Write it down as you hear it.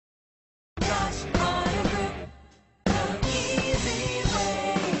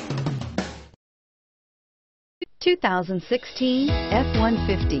2016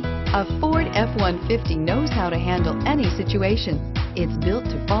 F-150. A Ford F-150 knows how to handle any situation. It's built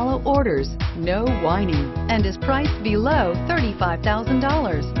to follow orders, no whining, and is priced below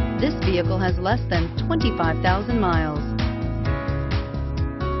 $35,000. This vehicle has less than 25,000 miles.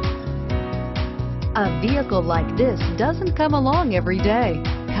 A vehicle like this doesn't come along every day.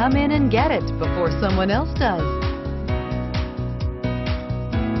 Come in and get it before someone else does.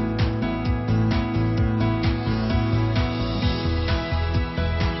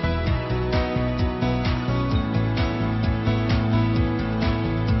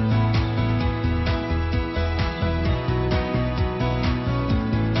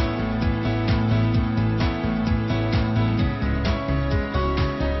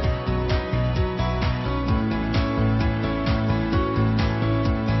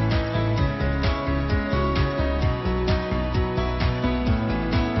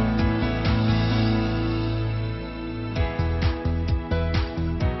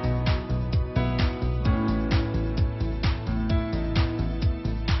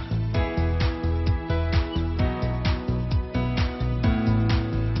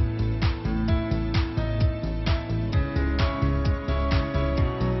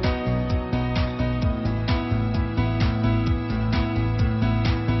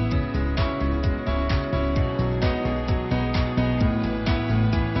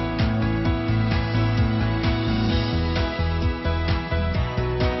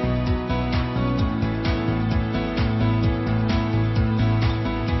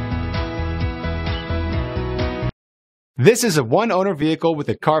 This is a one-owner vehicle with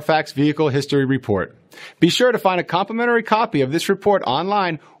a Carfax Vehicle History Report. Be sure to find a complimentary copy of this report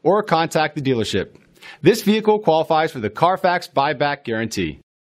online or contact the dealership. This vehicle qualifies for the Carfax Buyback Guarantee.